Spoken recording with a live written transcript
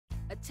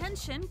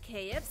Attention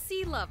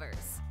KFC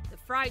lovers! The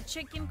fried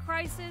chicken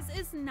crisis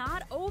is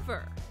not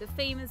over. The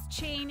famous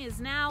chain is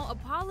now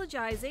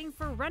apologizing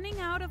for running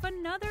out of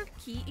another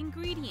key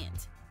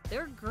ingredient: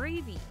 their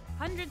gravy.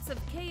 Hundreds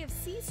of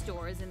KFC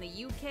stores in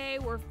the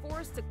UK were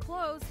forced to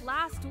close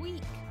last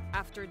week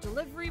after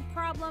delivery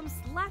problems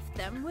left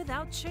them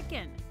without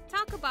chicken.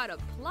 Talk about a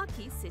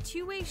plucky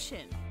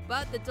situation.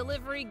 But the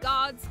delivery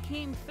gods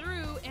came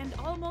through and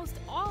almost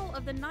all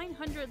of the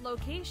 900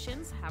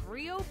 locations have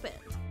reopened.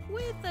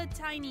 With a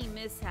tiny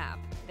mishap: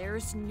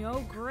 there's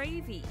no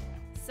gravy.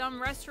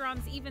 Some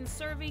restaurants even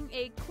serving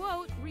a,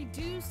 quote,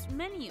 reduced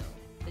menu.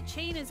 The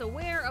chain is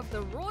aware of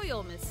the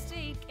royal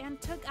mistake and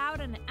took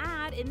out an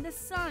ad in The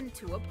Sun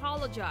to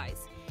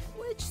apologize,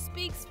 which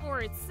speaks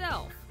for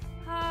itself.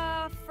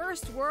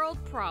 First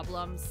world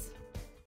problems.